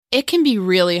It can be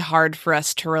really hard for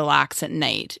us to relax at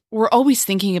night. We're always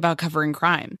thinking about covering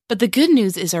crime. But the good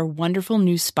news is our wonderful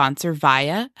new sponsor,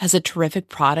 Via, has a terrific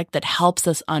product that helps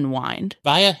us unwind.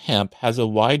 Via Hemp has a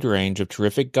wide range of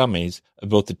terrific gummies of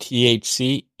both the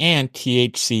THC and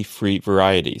THC-free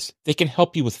varieties. They can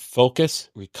help you with focus,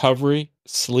 recovery,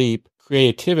 sleep,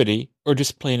 creativity, or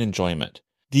just plain enjoyment.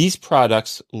 These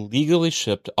products legally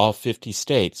ship to all 50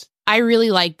 states. I really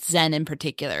liked Zen in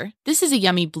particular. This is a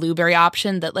yummy blueberry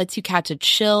option that lets you catch a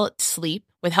chill sleep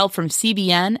with help from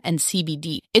CBN and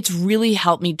CBD. It's really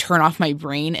helped me turn off my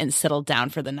brain and settle down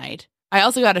for the night. I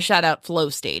also got to shout out Flow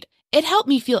State. It helped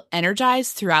me feel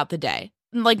energized throughout the day.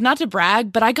 Like, not to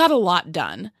brag, but I got a lot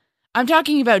done. I'm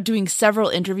talking about doing several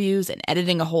interviews and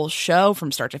editing a whole show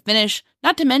from start to finish,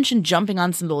 not to mention jumping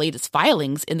on some of the latest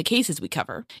filings in the cases we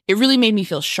cover. It really made me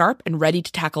feel sharp and ready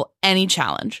to tackle any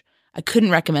challenge. I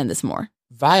couldn't recommend this more.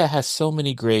 Via has so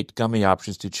many great gummy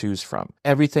options to choose from.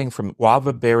 Everything from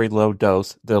guava berry low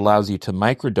dose that allows you to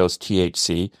microdose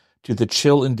THC to the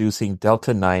chill-inducing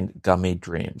Delta-9 gummy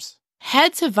dreams.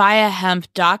 Head to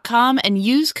viahemp.com and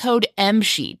use code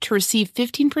MSHEET to receive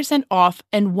 15% off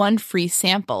and one free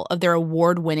sample of their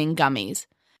award-winning gummies.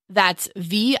 That's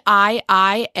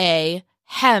VIIA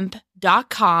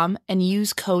hemp.com and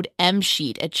use code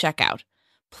MSHEET at checkout.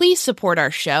 Please support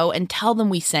our show and tell them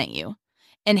we sent you.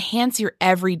 Enhance your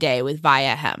everyday with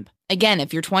Via Hemp. Again,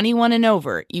 if you're 21 and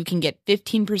over, you can get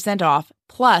 15% off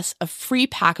plus a free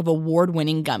pack of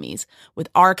award-winning gummies with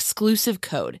our exclusive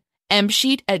code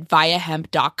MSheet at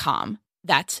viahemp.com.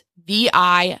 That's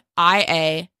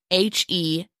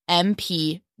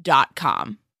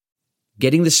VIIAHEMP.com.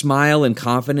 Getting the smile and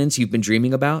confidence you've been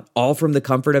dreaming about, all from the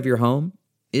comfort of your home,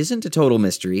 isn't a total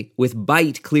mystery with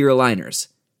Byte clear aligners.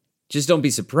 Just don't be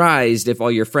surprised if all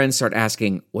your friends start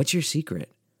asking, "What's your secret?"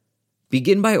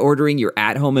 Begin by ordering your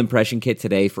at-home impression kit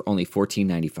today for only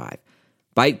 $14.95.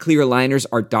 Byte clear aligners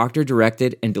are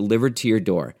doctor-directed and delivered to your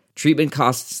door. Treatment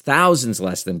costs thousands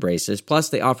less than braces, plus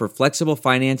they offer flexible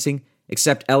financing,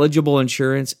 accept eligible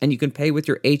insurance, and you can pay with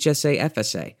your HSA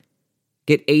FSA.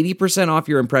 Get 80% off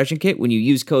your impression kit when you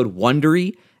use code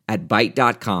WONDERY at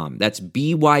Byte.com. That's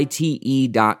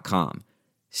BYTE.com.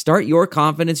 Start your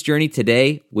confidence journey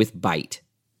today with Byte.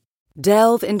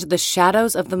 Delve into the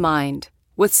shadows of the mind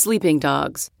with Sleeping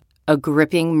Dogs, a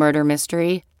gripping murder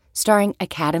mystery starring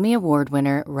Academy Award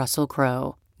winner Russell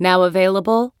Crowe. Now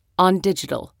available on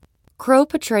digital. Crowe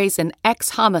portrays an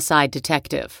ex-homicide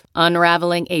detective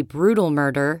unraveling a brutal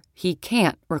murder he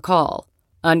can't recall.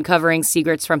 Uncovering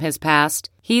secrets from his past,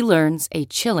 he learns a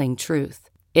chilling truth.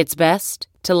 It's best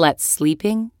to let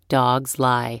sleeping dogs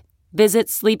lie. Visit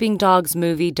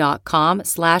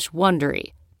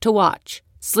sleepingdogsmovie.com/Wondery to watch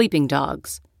Sleeping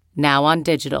Dogs, now on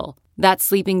digital. That's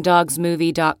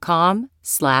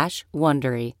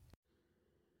sleepingdogsmovie.com/Wondery.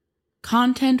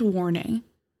 Content warning.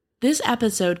 This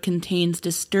episode contains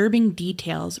disturbing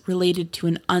details related to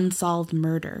an unsolved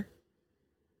murder.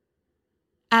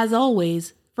 As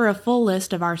always, for a full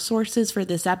list of our sources for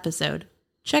this episode,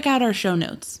 check out our show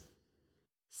notes.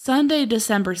 Sunday,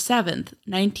 December 7th,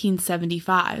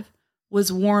 1975,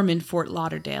 was warm in Fort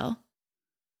Lauderdale.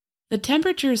 The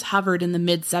temperatures hovered in the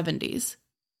mid-70s.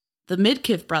 The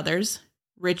Midkiff brothers,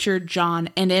 Richard, John,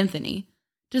 and Anthony,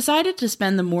 decided to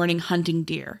spend the morning hunting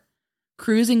deer,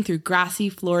 cruising through grassy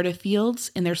Florida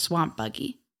fields in their swamp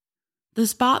buggy. The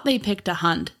spot they picked to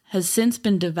hunt has since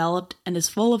been developed and is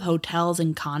full of hotels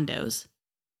and condos.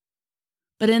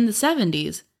 But in the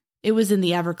 70s, it was in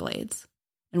the Everglades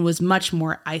and was much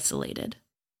more isolated.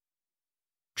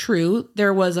 True,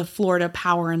 there was a Florida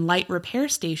Power and Light repair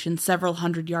station several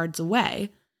hundred yards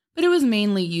away, but it was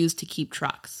mainly used to keep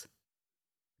trucks.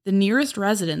 The nearest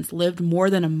residents lived more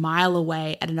than a mile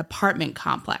away at an apartment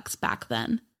complex back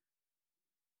then.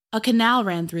 A canal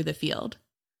ran through the field.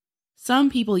 Some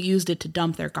people used it to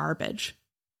dump their garbage.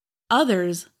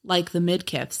 Others, like the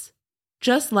Midkiffs,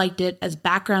 just liked it as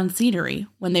background scenery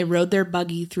when they rode their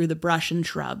buggy through the brush and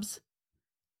shrubs.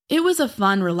 It was a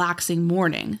fun, relaxing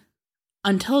morning,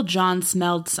 until John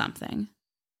smelled something.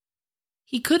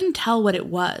 He couldn't tell what it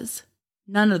was.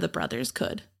 None of the brothers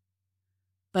could.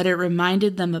 But it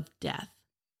reminded them of death.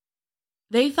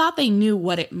 They thought they knew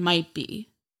what it might be.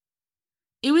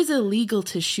 It was illegal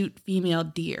to shoot female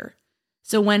deer,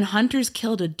 so when hunters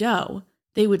killed a doe,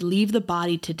 they would leave the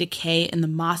body to decay in the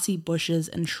mossy bushes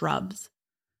and shrubs.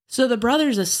 So the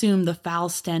brothers assumed the foul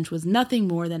stench was nothing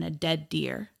more than a dead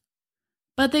deer.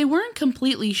 But they weren't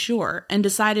completely sure and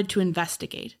decided to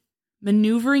investigate,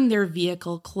 maneuvering their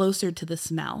vehicle closer to the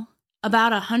smell.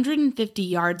 About 150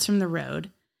 yards from the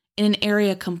road, in an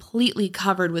area completely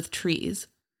covered with trees,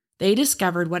 they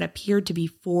discovered what appeared to be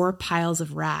 4 piles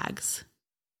of rags.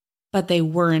 but they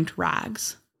weren't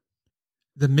rags.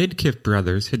 The Midkiff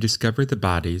brothers had discovered the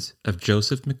bodies of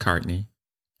Joseph McCartney,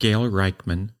 Gail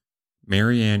Reichman,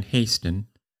 Marianne Haston,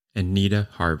 and Nita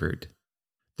Harvard.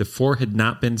 The four had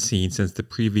not been seen since the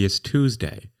previous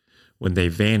Tuesday, when they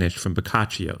vanished from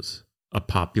Boccaccio's, a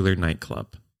popular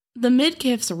nightclub. The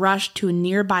Midkiffs rushed to a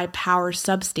nearby power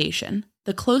substation,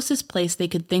 the closest place they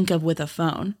could think of with a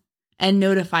phone, and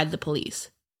notified the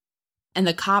police. And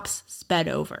the cops sped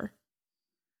over.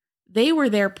 They were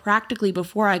there practically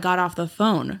before I got off the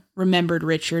phone, remembered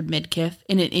Richard Midkiff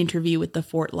in an interview with the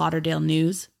Fort Lauderdale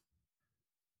News.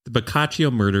 The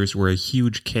Boccaccio murders were a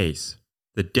huge case.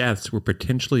 The deaths were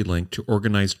potentially linked to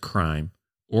organized crime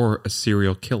or a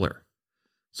serial killer.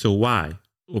 So why,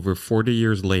 over 40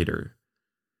 years later,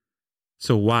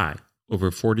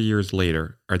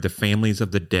 are the families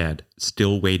of the dead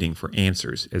still waiting for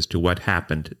answers as to what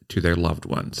happened to their loved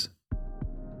ones?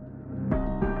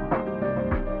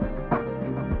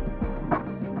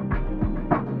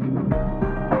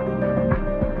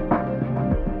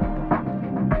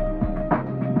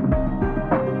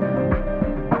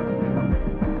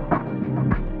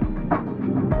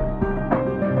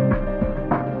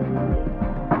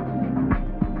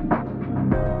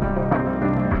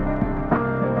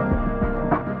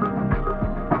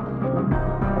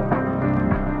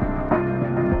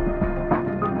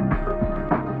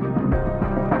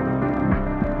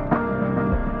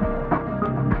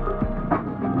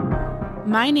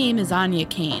 My name is Anya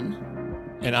Kane.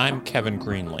 And I'm Kevin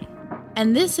Greenlee.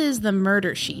 And this is The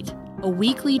Murder Sheet, a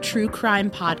weekly true crime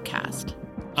podcast.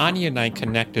 Anya and I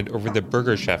connected over the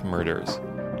Burger Chef murders,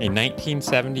 a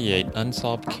 1978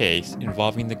 unsolved case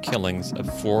involving the killings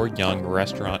of 4 young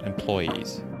restaurant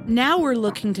employees. Now we're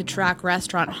looking to track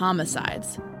restaurant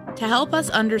homicides. To help us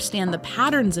understand the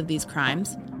patterns of these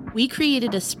crimes, we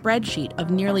created a spreadsheet of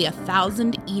nearly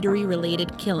 1,000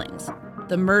 eatery-related killings,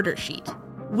 The Murder Sheet.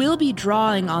 We'll be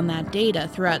drawing on that data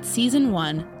throughout Season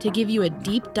 1 to give you a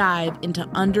deep dive into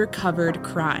undercovered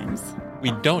crimes.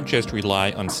 We don't just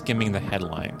rely on skimming the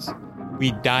headlines.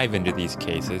 We dive into these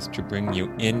cases to bring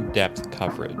you in-depth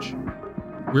coverage.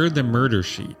 We're The Murder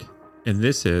Sheet, and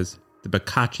this is The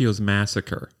Boccaccio's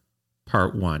Massacre,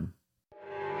 Part 1.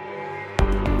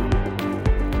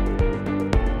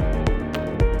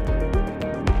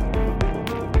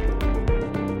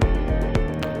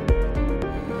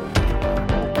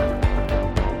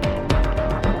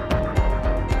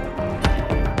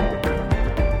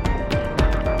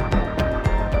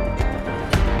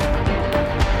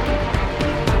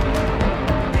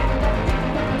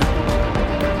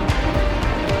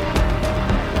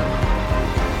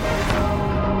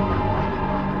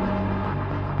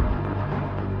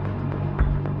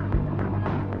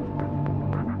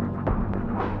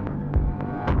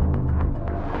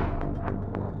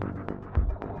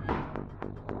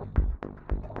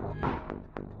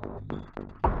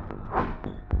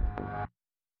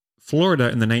 Florida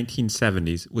in the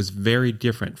 1970s was very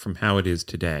different from how it is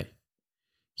today.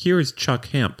 Here is Chuck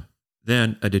Hemp,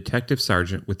 then a detective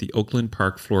sergeant with the Oakland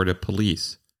Park, Florida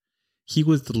Police. He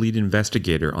was the lead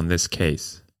investigator on this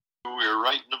case. We were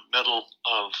right in the middle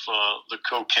of the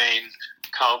cocaine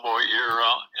cowboy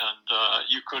era, and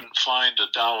you couldn't find a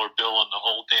dollar bill in the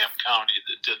whole damn county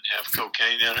that didn't have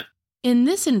cocaine in it. In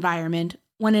this environment,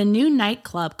 when a new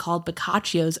nightclub called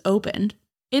Boccaccio's opened,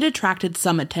 it attracted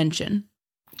some attention.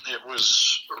 It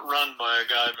was run by a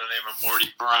guy by the name of Morty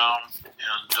Brown,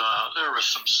 and there was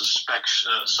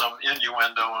some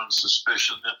innuendo and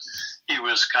suspicion that he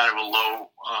was kind of a low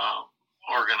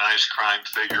organized crime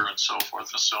figure and so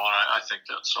forth and so on. I think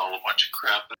that's all a bunch of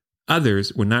crap.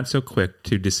 Others were not so quick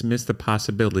to dismiss the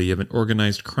possibility of an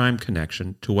organized crime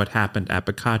connection to what happened at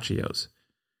Boccaccio's.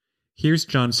 Here's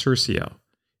John Cercio,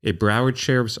 a Broward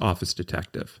Sheriff's Office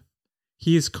detective.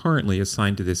 He is currently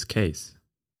assigned to this case.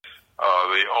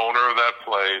 The owner of that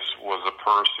place was a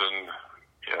person,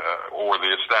 or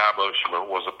the establishment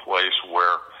was a place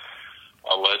where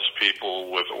alleged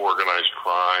people with organized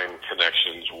crime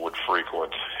connections would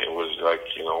frequent. It was like,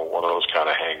 one of those kind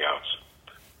of hangouts.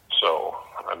 So,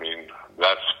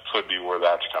 that could be where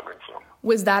that's coming from.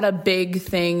 Was that a big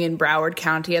thing in Broward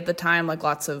County at the time, like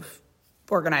lots of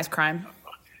organized crime?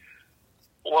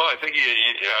 Well, I think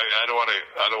I don't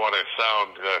want to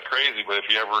sound crazy, but if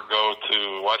you ever go to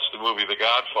watch the movie The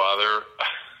Godfather,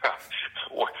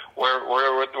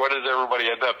 where does everybody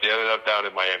end up? They ended up down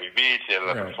in Miami Beach. They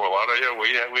ended up in Fort Lauderdale.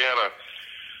 We had a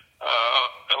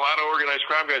lot of organized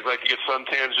crime guys like to get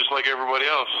suntans just like everybody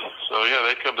else. So yeah,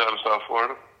 they'd come down to South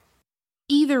Florida.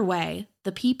 Either way,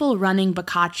 the people running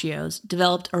Boccaccio's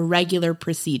developed a regular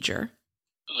procedure.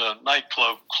 The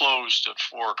nightclub closed at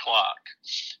 4 o'clock.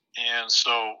 And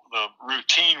so the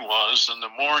routine was in the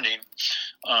morning,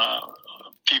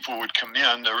 people would come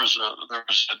in. There was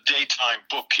a daytime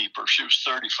bookkeeper. She was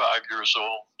 35 years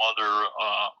old, mother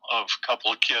of a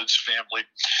couple of kids, family.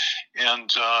 And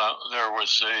there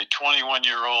was a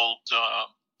 21-year-old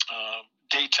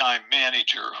daytime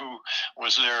manager who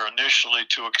was there initially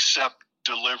to accept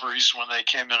deliveries when they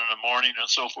came in the morning and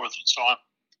so forth and so on.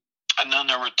 And then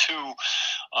there were two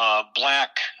black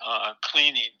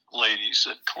cleaning ladies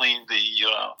that cleaned the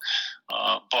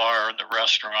bar and the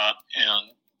restaurant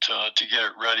and to get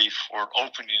it ready for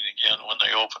opening again when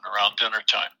they open around dinner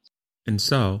time. And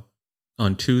so,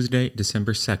 on Tuesday,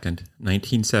 December 2nd,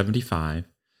 1975,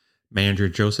 manager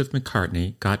Joseph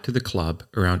McCartney got to the club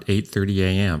around 8:30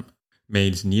 a.m.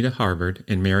 Maids Nita Harvard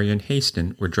and Marion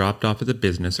Haston were dropped off at the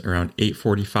business around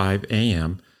 8:45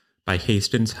 a.m. by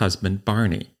Haston's husband,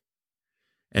 Barney.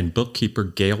 And bookkeeper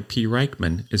Gail P.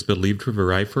 Reichman is believed to have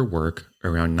arrived for work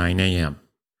around 9 a.m.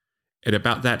 At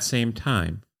about that same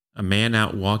time, a man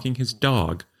out walking his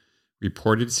dog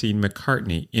reported seeing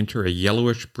McCartney enter a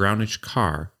yellowish-brownish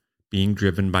car being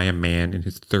driven by a man in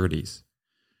his 30s.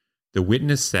 The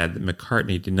witness said that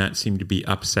McCartney did not seem to be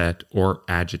upset or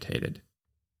agitated.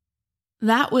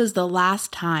 That was the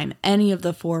last time any of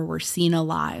the four were seen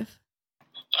alive.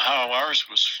 How ours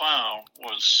was found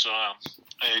was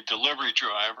a delivery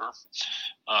driver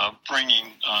bringing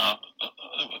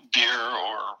beer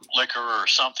or liquor or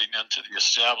something into the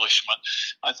establishment.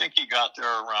 I think he got there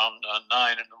around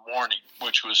 9 in the morning,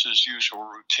 which was his usual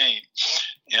routine.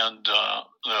 And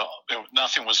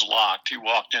nothing was locked. He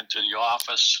walked into the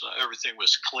office. Everything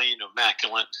was clean,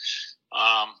 immaculate.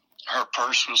 Her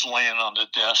purse was laying on the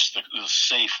desk. The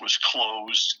safe was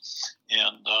closed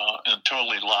and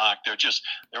totally locked.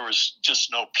 There was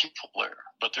just no people there,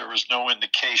 but there was no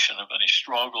indication of any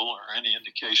struggle or any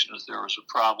indication that there was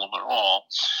a problem at all.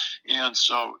 And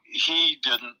so he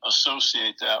didn't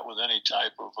associate that with any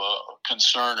type of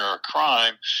concern or a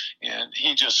crime, and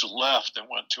he just left and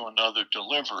went to another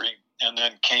delivery and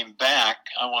then came back,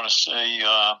 I want to say,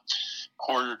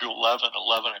 quarter to 11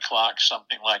 o'clock,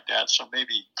 something like that, so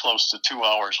maybe close to 2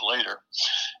 hours later.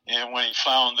 And when he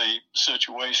found the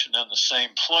situation in the same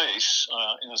place,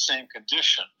 in the same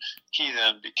condition, he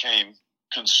then became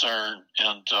concerned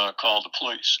and called the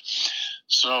police.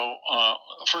 So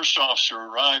first officer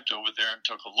arrived over there and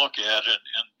took a look at it,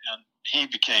 and he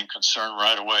became concerned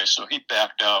right away. So he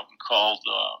backed out and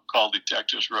called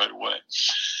detectives right away.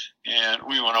 And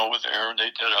we went over there, and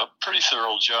they did a pretty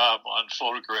thorough job on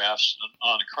photographs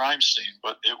on the crime scene.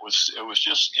 But it was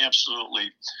just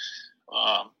absolutely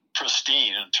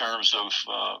pristine in terms of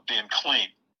being clean.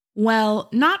 Well,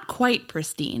 not quite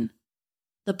pristine.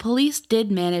 The police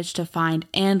did manage to find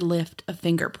and lift a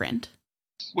fingerprint.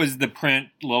 Was the print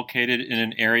located in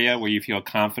an area where you feel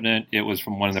confident it was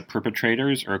from one of the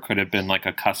perpetrators, or could it have been like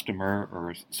a customer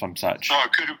or some such? Oh,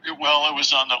 it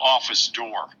was on the office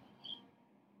door.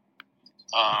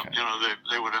 Okay.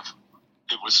 They would have.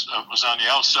 It was on the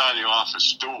outside of the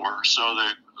office door, so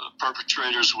the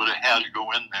perpetrators would have had to go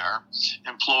in there.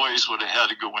 Employees would have had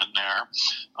to go in there.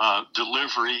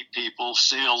 Delivery people,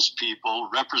 salespeople,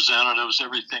 representatives,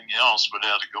 everything else would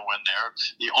have to go in there.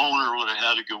 The owner would have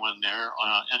had to go in there.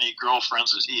 Any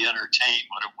girlfriends that he entertained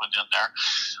would have went in there.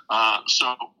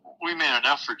 So we made an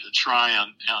effort to try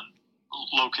and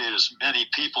locate as many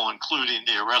people, including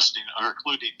the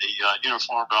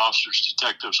uniformed officers,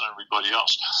 detectives, and everybody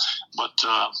else. But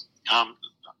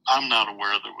I'm not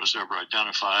aware that it was ever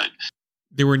identified.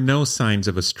 There were no signs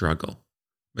of a struggle.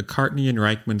 McCartney and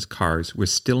Reichman's cars were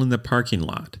still in the parking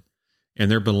lot,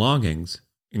 and their belongings,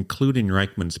 including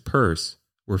Reichman's purse,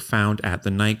 were found at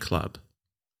the nightclub.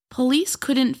 Police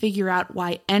couldn't figure out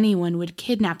why anyone would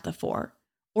kidnap the four,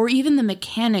 or even the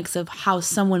mechanics of how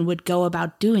someone would go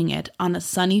about doing it on a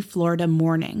sunny Florida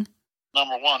morning.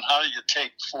 Number one, how do you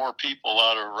take four people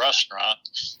out of a restaurant?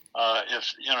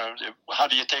 How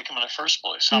do you take them in the first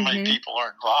place? How many people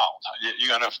are involved?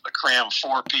 You're going to cram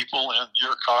four people in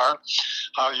your car?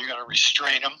 How are you going to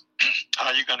restrain them? How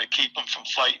are you going to keep them from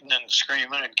fighting and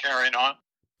screaming and carrying on?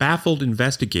 Baffled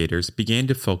investigators began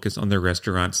to focus on the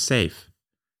restaurant's safe.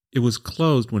 It was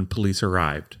closed when police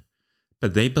arrived,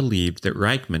 but they believed that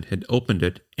Reichman had opened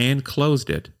it and closed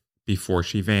it before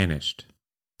she vanished.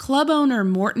 Club owner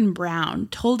Morton Brown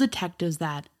told detectives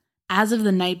that, as of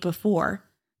the night before,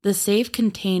 the safe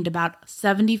contained about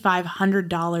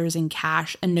 $7,500 in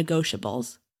cash and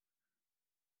negotiables.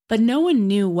 But no one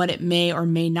knew what it may or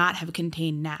may not have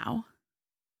contained now.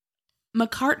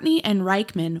 McCartney and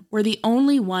Reichman were the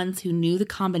only ones who knew the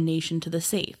combination to the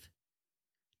safe.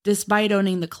 Despite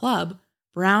owning the club,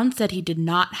 Brown said he did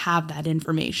not have that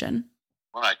information.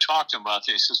 When I talked to him about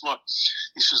that, he says, look,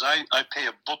 he says, I pay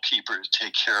a bookkeeper to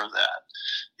take care of that.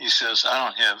 He says, I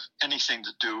don't have anything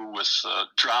to do with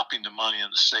dropping the money in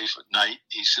the safe at night.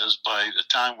 He says, by the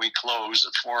time we close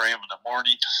at 4 a.m. in the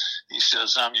morning, he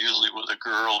says, I'm usually with a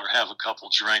girl or have a couple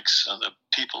drinks. And the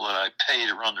people that I pay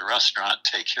to run the restaurant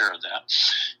take care of that.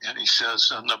 And he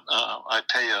says, I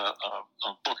pay a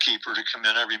bookkeeper to come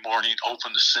in every morning,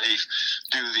 open the safe,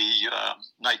 do the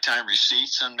nighttime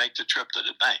receipts, and make the trip to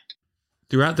the bank.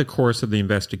 Throughout the course of the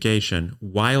investigation,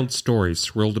 wild stories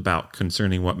swirled about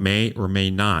concerning what may or may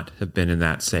not have been in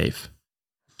that safe.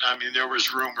 I mean, there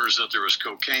was rumors that there was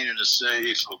cocaine in the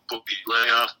safe, bookie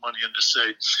layoff money in the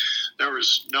safe. There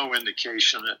was no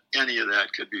indication that any of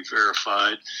that could be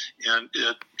verified. And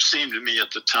it seemed to me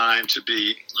at the time to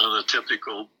be the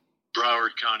typical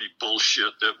Broward County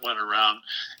bullshit that went around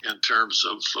in terms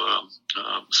of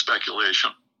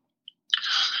speculation.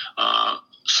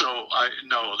 So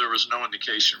there was no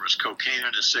indication there was cocaine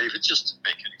in the safe. It just didn't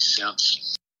make any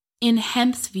sense. In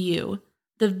Hemp's view,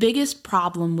 the biggest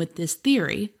problem with this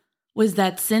theory was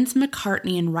that since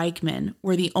McCartney and Reichman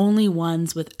were the only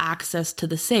ones with access to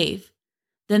the safe,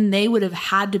 then they would have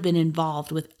had to been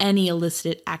involved with any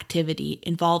illicit activity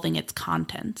involving its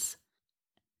contents.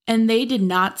 And they did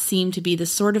not seem to be the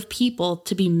sort of people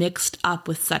to be mixed up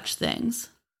with such things.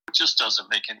 It just doesn't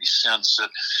make any sense that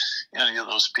any of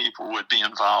those people would be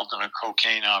involved in a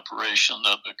cocaine operation.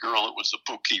 The girl that was the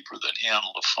bookkeeper that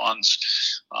handled the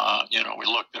funds, we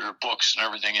looked at her books and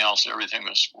everything else. Everything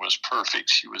was perfect.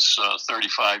 She was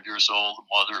 35 years old,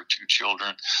 a mother of 2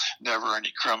 children, never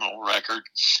any criminal record.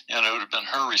 And it would have been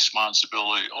her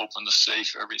responsibility to open the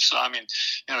safe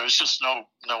there's just no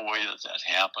way that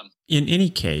happened. In any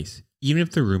case, even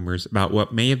if the rumors about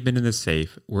what may have been in the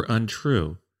safe were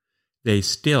untrue, they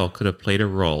still could have played a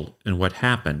role in what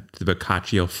happened to the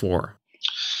Boccaccio 4.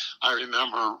 I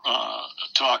remember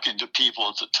talking to people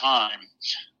at the time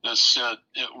that said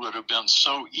it would have been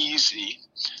so easy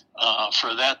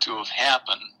for that to have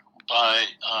happened by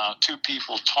 2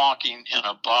 people talking in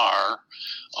a bar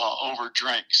over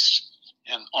drinks.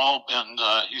 And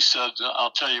he said,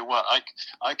 I'll tell you what,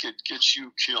 I could get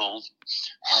you killed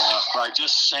by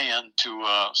just saying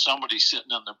to somebody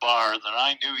sitting in the bar that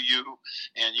I knew you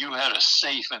and you had a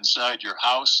safe inside your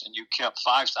house and you kept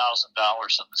 $5,000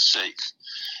 in the safe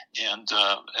and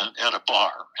at a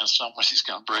bar, and somebody's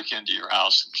going to break into your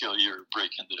house and kill you or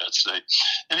break into that safe.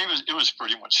 And it was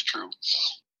pretty much true.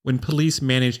 When police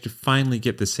managed to finally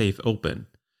get the safe open,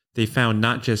 they found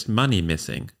not just money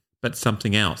missing, but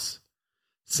something else.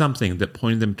 Something that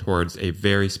pointed them towards a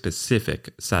very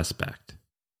specific suspect.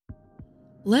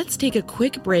 Let's take a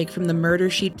quick break from the murder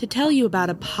sheet to tell you about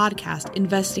a podcast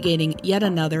investigating yet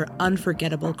another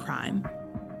unforgettable crime.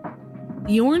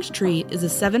 The Orange Tree is a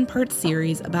 7-part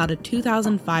series about a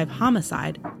 2005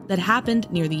 homicide that happened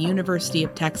near the University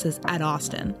of Texas at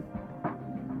Austin.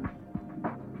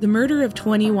 The murder of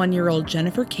 21-year-old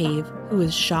Jennifer Cave, who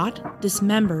was shot,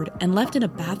 dismembered, and left in a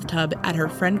bathtub at her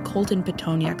friend Colton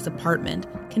Petoniak's apartment,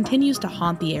 continues to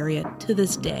haunt the area to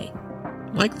this day.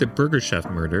 Like the Burger Chef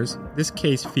murders, this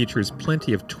case features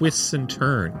plenty of twists and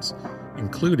turns,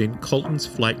 including Colton's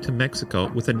flight to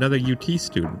Mexico with another UT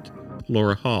student,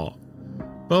 Laura Hall.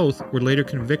 Both were later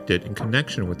convicted in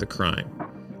connection with the crime,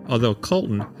 although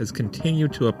Colton has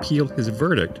continued to appeal his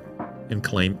verdict and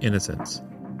claim innocence.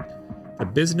 The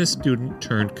business student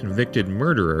turned convicted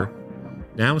murderer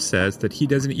now says that he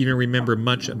doesn't even remember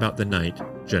much about the night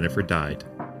Jennifer died.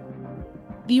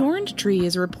 The Orange Tree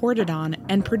is reported on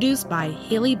and produced by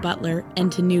Haley Butler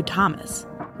and Tanu Thomas,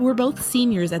 who were both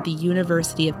seniors at the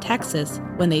University of Texas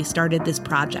when they started this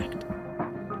project.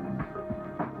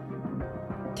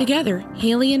 Together,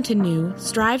 Haley and Tanu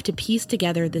strive to piece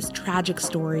together this tragic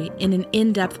story in an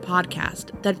in-depth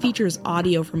podcast that features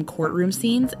audio from courtroom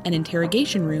scenes and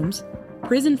interrogation rooms,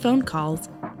 prison phone calls,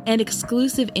 and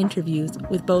exclusive interviews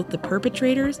with both the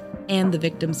perpetrators and the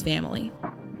victim's family.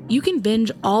 You can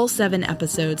binge all 7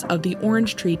 episodes of The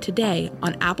Orange Tree today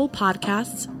on Apple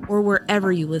Podcasts or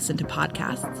wherever you listen to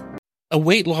podcasts. A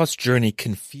weight loss journey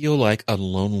can feel like a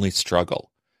lonely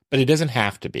struggle, but it doesn't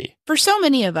have to be. For so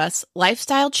many of us,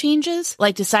 lifestyle changes,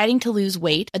 like deciding to lose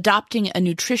weight, adopting a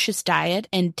nutritious diet,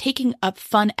 and taking up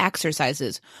fun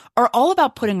exercises, are all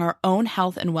about putting our own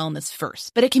health and wellness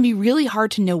first. But it can be really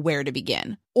hard to know where to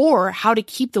begin. or how to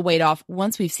keep the weight off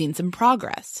once we've seen some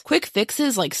progress. Quick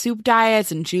fixes like soup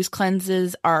diets and juice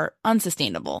cleanses are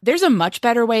unsustainable. There's a much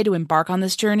better way to embark on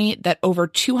this journey that over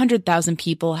 200,000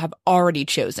 people have already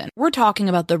chosen. We're talking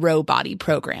about the Row Body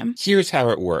program. Here's how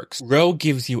it works. Row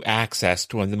gives you access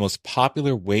to one of the most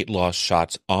popular weight loss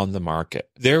shots on the market.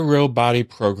 Their Row Body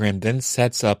program then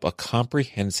sets up a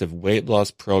comprehensive weight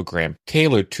loss program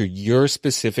tailored to your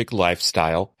specific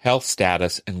lifestyle, health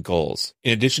status, and goals.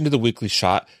 In addition to the weekly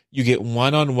shot, you get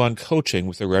one-on-one coaching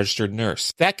with a registered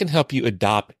nurse. That can help you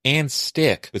adopt and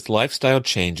stick with lifestyle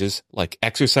changes like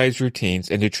exercise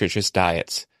routines and nutritious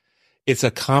diets. It's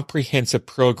a comprehensive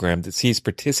program that sees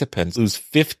participants lose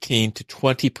 15 to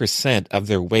 20% of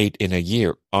their weight in a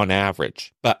year on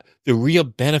average. But the real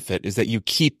benefit is that you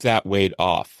keep that weight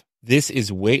off. This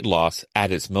is weight loss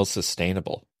at its most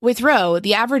sustainable. With Row,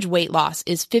 the average weight loss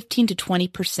is 15 to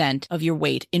 20% of your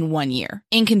weight in 1 year,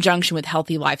 in conjunction with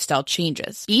healthy lifestyle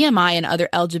changes. BMI and other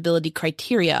eligibility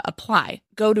criteria apply.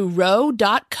 Go to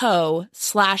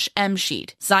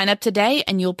row.co/msheet. Sign up today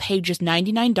and you'll pay just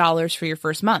 $99 for your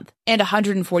first month and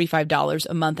 $145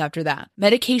 a month after that.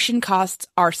 Medication costs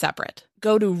are separate.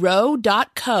 Go to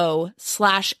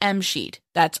row.co/msheet.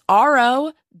 That's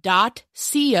ro.co/msheet.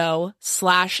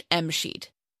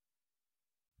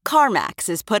 CarMax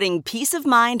is putting peace of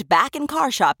mind back in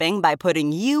car shopping by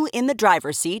putting you in the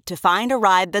driver's seat to find a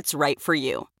ride that's right for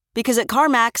you. Because at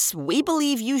CarMax, we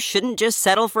believe you shouldn't just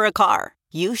settle for a car.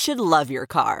 You should love your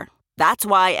car. That's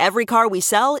why every car we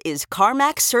sell is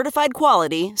CarMax certified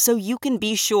quality, so you can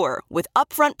be sure with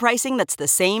upfront pricing that's the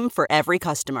same for every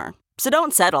customer. So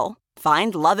don't settle.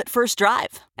 Find love at first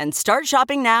drive and start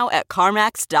shopping now at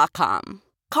CarMax.com.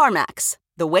 CarMax,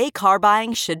 the way car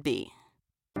buying should be.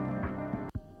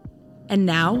 And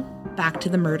now, back to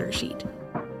the murder sheet.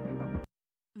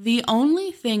 The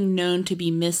only thing known to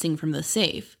be missing from the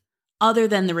safe, other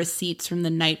than the receipts from the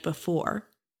night before,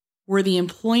 were the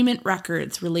employment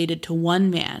records related to one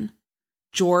man,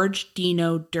 George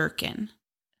Dino Durkin.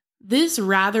 This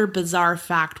rather bizarre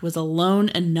fact was alone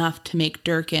enough to make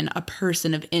Durkin a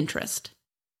person of interest.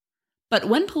 But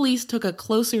when police took a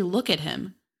closer look at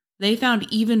him, they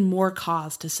found even more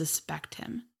cause to suspect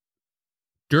him.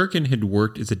 Durkin had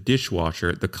worked as a dishwasher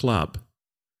at the club.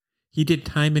 He did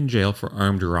time in jail for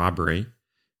armed robbery,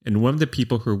 and one of the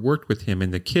people who worked with him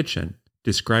in the kitchen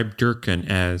described Durkin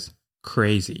as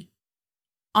crazy.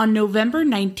 On November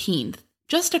 19th,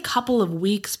 just a couple of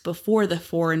weeks before the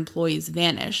 4 employees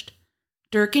vanished,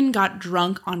 Durkin got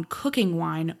drunk on cooking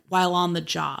wine while on the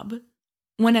job.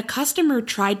 When a customer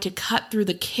tried to cut through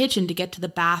the kitchen to get to the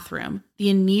bathroom, the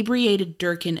inebriated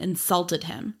Durkin insulted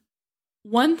him.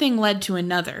 One thing led to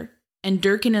another, and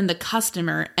Durkin and the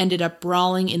customer ended up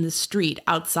brawling in the street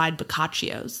outside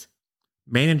Boccaccio's.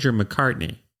 Manager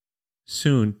McCartney,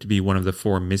 soon to be one of the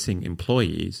 4 missing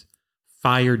employees,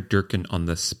 fired Durkin on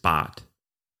the spot.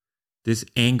 This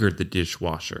angered the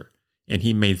dishwasher, and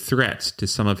he made threats to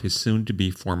some of his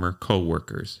soon-to-be former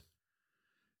co-workers.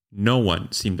 No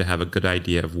one seemed to have a good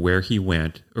idea of where he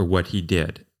went or what he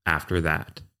did after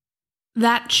that.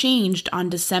 That changed on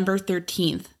December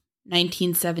 13th,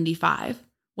 1975,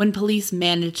 when police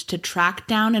managed to track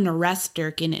down and arrest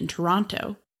Durkin in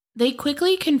Toronto. They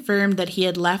quickly confirmed that he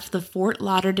had left the Fort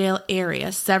Lauderdale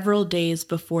area several days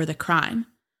before the crime,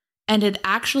 and had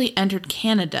actually entered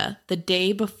Canada the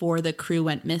day before the crew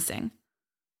went missing.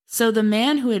 So the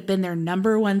man who had been their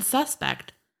number one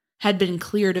suspect had been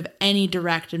cleared of any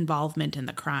direct involvement in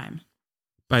the crime.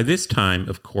 By this time,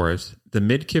 of course, the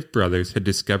Midkiff brothers had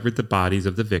discovered the bodies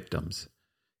of the victims,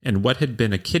 and what had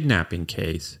been a kidnapping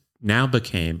case now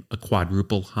became a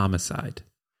quadruple homicide.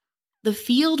 The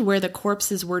field where the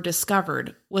corpses were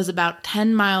discovered was about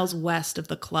 10 miles west of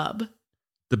the club.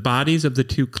 The bodies of the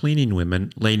 2 cleaning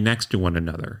women lay next to one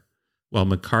another, while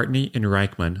McCartney and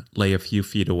Reichman lay a few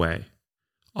feet away.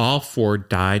 All 4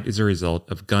 died as a result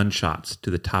of gunshots to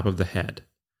the top of the head,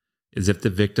 as if the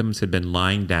victims had been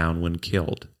lying down when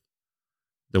killed.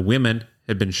 The women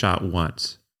had been shot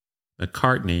once.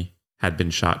 McCartney had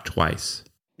been shot twice.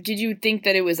 Did you think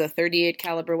that it was a .38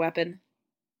 caliber weapon?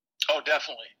 Oh,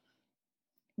 definitely.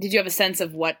 Did you have a sense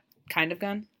of what kind of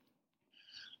gun?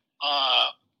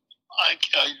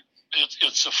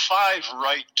 It's a 5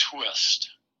 right twist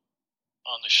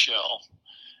on the shell,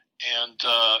 and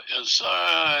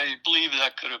I believe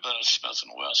that could have been a Smith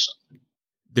 & Wesson.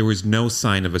 There was no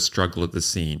sign of a struggle at the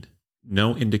scene.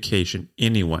 No indication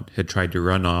anyone had tried to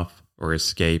run off or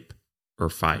escape or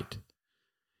fight.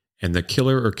 And the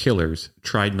killer or killers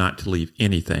tried not to leave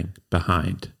anything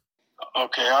behind.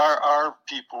 Okay, our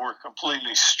people were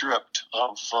completely stripped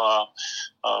of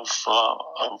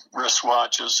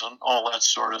wristwatches and all that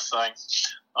sort of thing.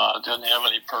 Didn't have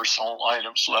any personal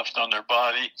items left on their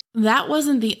body. That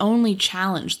wasn't the only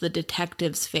challenge the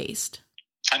detectives faced.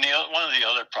 And one of the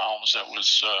other problems that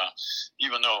was,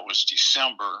 even though it was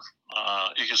December,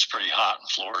 it gets pretty hot in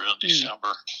Florida in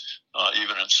December,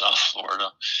 even in South Florida.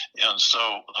 And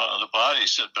so the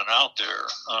bodies had been out there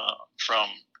from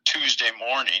Tuesday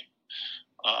morning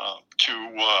to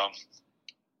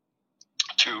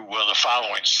the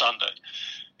following Sunday.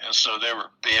 And so they were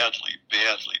badly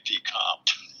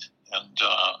decomped and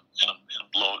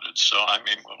bloated. So, I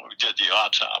mean, when we did the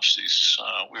autopsies,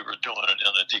 we were doing it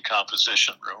in the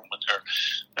decomposition room, and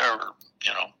there were,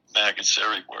 maggots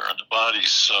everywhere, and the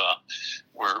bodies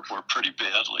were pretty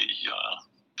badly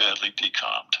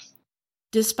decomped.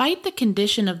 Despite the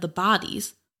condition of the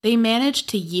bodies, they managed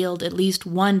to yield at least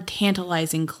one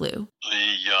tantalizing clue. The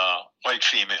white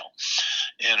female.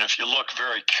 And if you look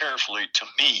very carefully to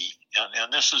me,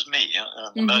 and this is me,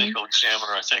 and the medical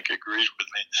examiner, I think, agreed with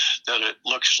me, that it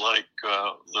looks like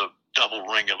the double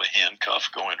ring of a handcuff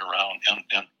going around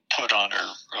and put on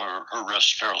her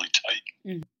wrist fairly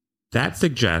tight. That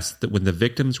suggests that when the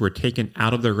victims were taken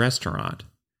out of the restaurant,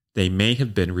 they may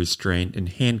have been restrained in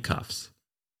handcuffs.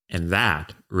 And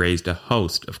that raised a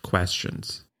host of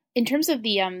questions. In terms of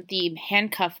the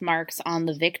handcuff marks on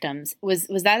the victims, was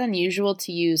that unusual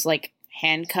to use like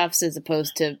handcuffs as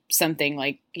opposed to something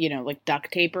like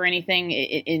duct tape or anything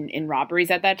in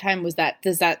robberies at that time?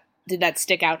 Did that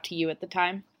stick out to you at the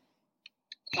time?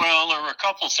 Well, there were a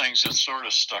couple of things that sort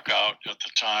of stuck out at the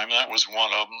time. That was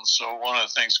one of them. So one of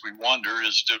the things we wonder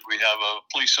is, did we have a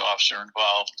police officer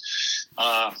involved?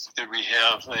 Did we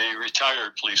have a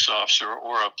retired police officer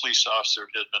or a police officer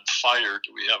that had been fired?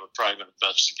 Do we have a private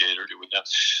investigator? Do we have?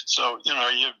 So,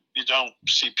 you don't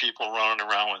see people running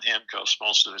around with handcuffs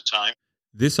most of the time.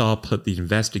 This all put the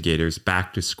investigators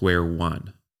back to square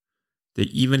one. They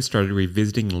even started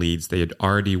revisiting leads they had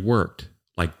already worked,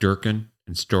 like Durkin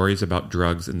and stories about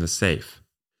drugs in the safe.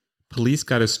 Police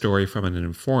got a story from an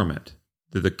informant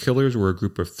that the killers were a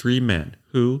group of 3 men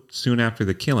who, soon after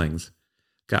the killings,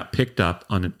 got picked up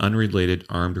on an unrelated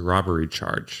armed robbery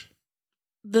charge.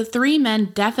 The 3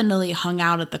 men definitely hung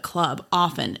out at the club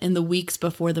often in the weeks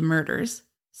before the murders,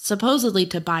 supposedly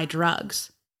to buy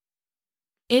drugs.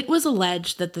 It was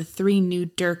alleged that the 3 knew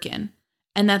Durkin,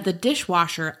 and that the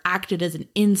dishwasher acted as an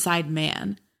inside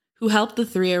man who helped the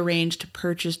 3 arrange to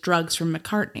purchase drugs from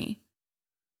McCartney.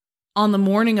 On the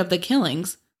morning of the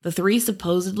killings, the 3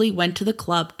 supposedly went to the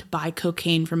club to buy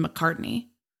cocaine from McCartney.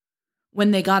 When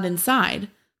they got inside,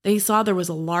 they saw there was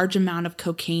a large amount of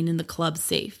cocaine in the club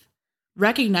safe,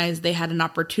 recognized they had an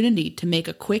opportunity to make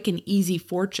a quick and easy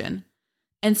fortune,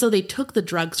 and so they took the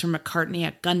drugs from McCartney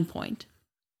at gunpoint.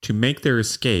 To make their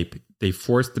escape, they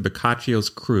forced the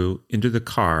Boccaccio's crew into the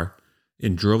car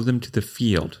and drove them to the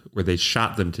field where they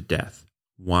shot them to death,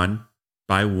 one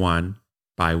by one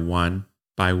by one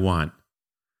by one.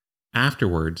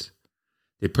 Afterwards,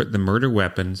 they put the murder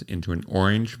weapons into an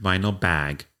orange vinyl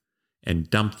bag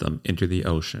and dumped them into the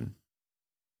ocean.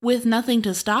 With nothing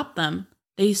to stop them,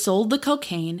 they sold the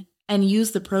cocaine and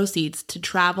used the proceeds to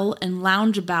travel and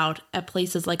lounge about at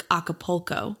places like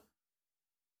Acapulco.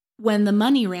 When the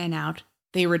money ran out,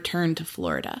 they returned to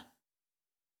Florida.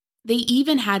 They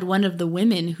even had one of the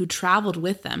women who traveled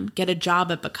with them get a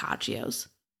job at Boccaccio's.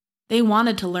 They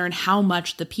wanted to learn how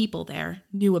much the people there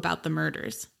knew about the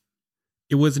murders.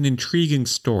 It was an intriguing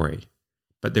story,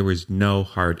 but there was no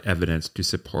hard evidence to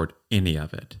support any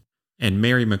of it. And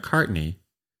Mary McCartney,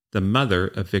 the mother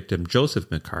of victim Joseph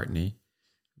McCartney,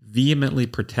 vehemently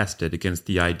protested against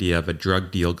the idea of a drug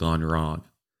deal gone wrong.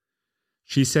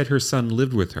 She said her son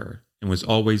lived with her and was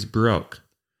always broke,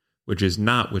 which is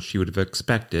not what she would have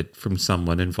expected from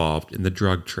someone involved in the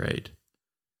drug trade.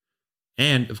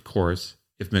 And, of course,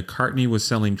 if McCartney was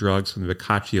selling drugs from the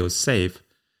Boccaccio's safe,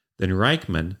 then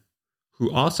Reichman,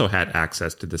 who also had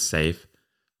access to the safe,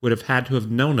 would have had to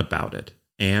have known about it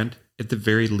and, at the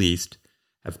very least,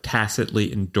 have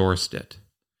tacitly endorsed it.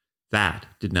 That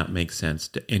did not make sense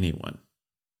to anyone.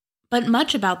 But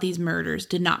much about these murders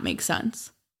did not make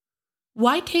sense.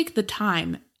 Why take the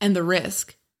time and the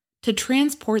risk to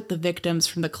transport the victims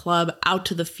from the club out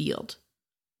to the field?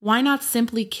 Why not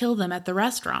simply kill them at the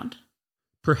restaurant?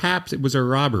 Perhaps it was a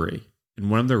robbery,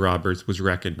 and one of the robbers was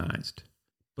recognized.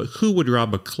 But who would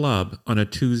rob a club on a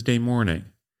Tuesday morning?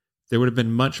 There would have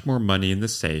been much more money in the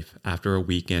safe after a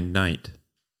weekend night.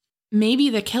 Maybe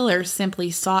the killer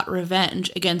simply sought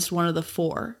revenge against one of the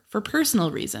 4 for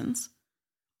personal reasons.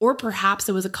 Or perhaps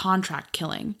it was a contract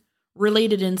killing,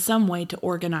 related in some way to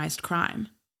organized crime.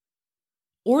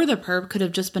 Or the perp could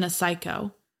have just been a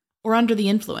psycho, or under the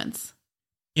influence.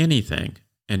 Anything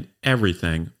and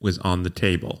everything was on the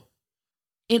table.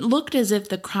 It looked as if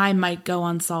the crime might go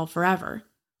unsolved forever,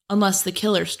 unless the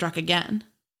killer struck again.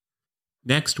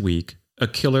 Next week, a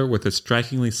killer with a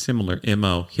strikingly similar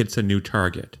MO hits a new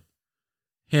target.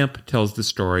 Hemp tells the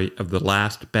story of the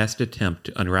last best attempt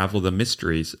to unravel the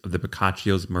mysteries of the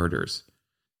Boccaccio's murders.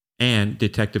 And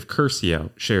Detective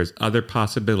Curcio shares other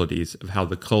possibilities of how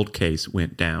the cold case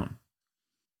went down.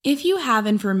 If you have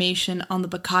information on the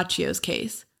Boccaccio's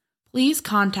case, please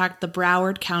contact the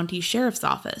Broward County Sheriff's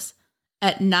Office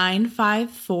at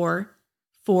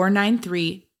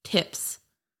 954-493-TIPS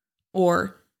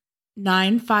or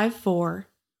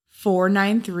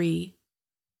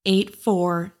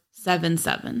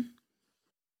 954-493-8477.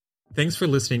 Thanks for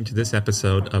listening to this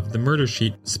episode of The Murder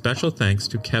Sheet. Special thanks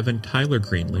to Kevin Tyler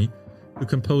Greenlee, who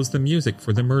composed the music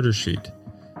for The Murder Sheet,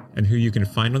 and who you can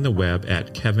find on the web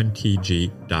at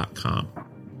kevintg.com.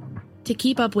 To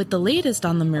keep up with the latest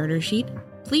on The Murder Sheet,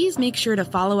 please make sure to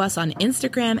follow us on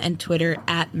Instagram and Twitter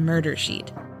at Murder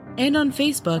Sheet, and on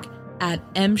Facebook at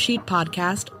MSheet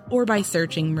Podcast or by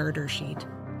searching Murder Sheet.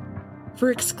 For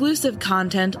exclusive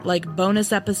content like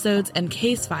bonus episodes and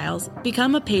case files,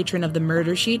 become a patron of The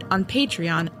Murder Sheet on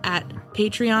Patreon at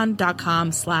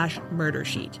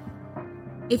patreon.com/murdersheet.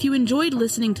 If you enjoyed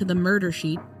listening to The Murder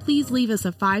Sheet, please leave us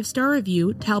a 5-star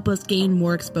review to help us gain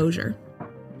more exposure.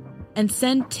 And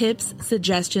send tips,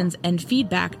 suggestions, and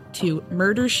feedback to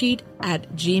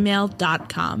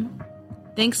murdersheet@gmail.com.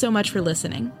 Thanks so much for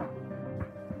listening.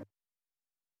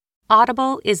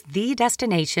 Audible is the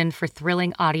destination for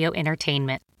thrilling audio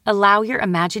entertainment. Allow your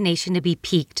imagination to be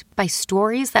piqued by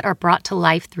stories that are brought to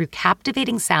life through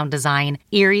captivating sound design,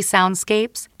 eerie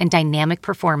soundscapes, and dynamic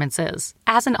performances.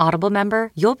 As an Audible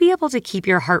member, you'll be able to keep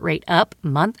your heart rate up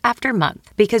month after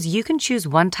month because you can choose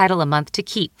one title a month to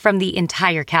keep from the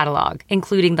entire catalog,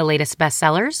 including the latest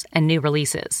bestsellers and new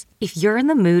releases. If you're in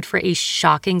the mood for a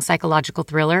shocking psychological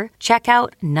thriller, check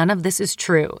out None of This Is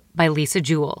True by Lisa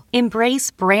Jewell. Embrace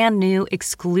brand new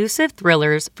exclusive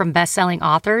thrillers from best-selling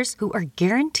authors who are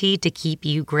guaranteed to keep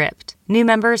you gripped. New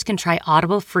members can try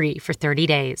Audible free for 30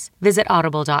 days. Visit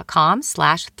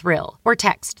audible.com/thrill or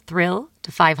text thrill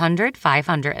to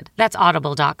 500-500. That's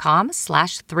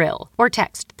audible.com/thrill or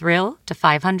text thrill to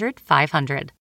 500-500.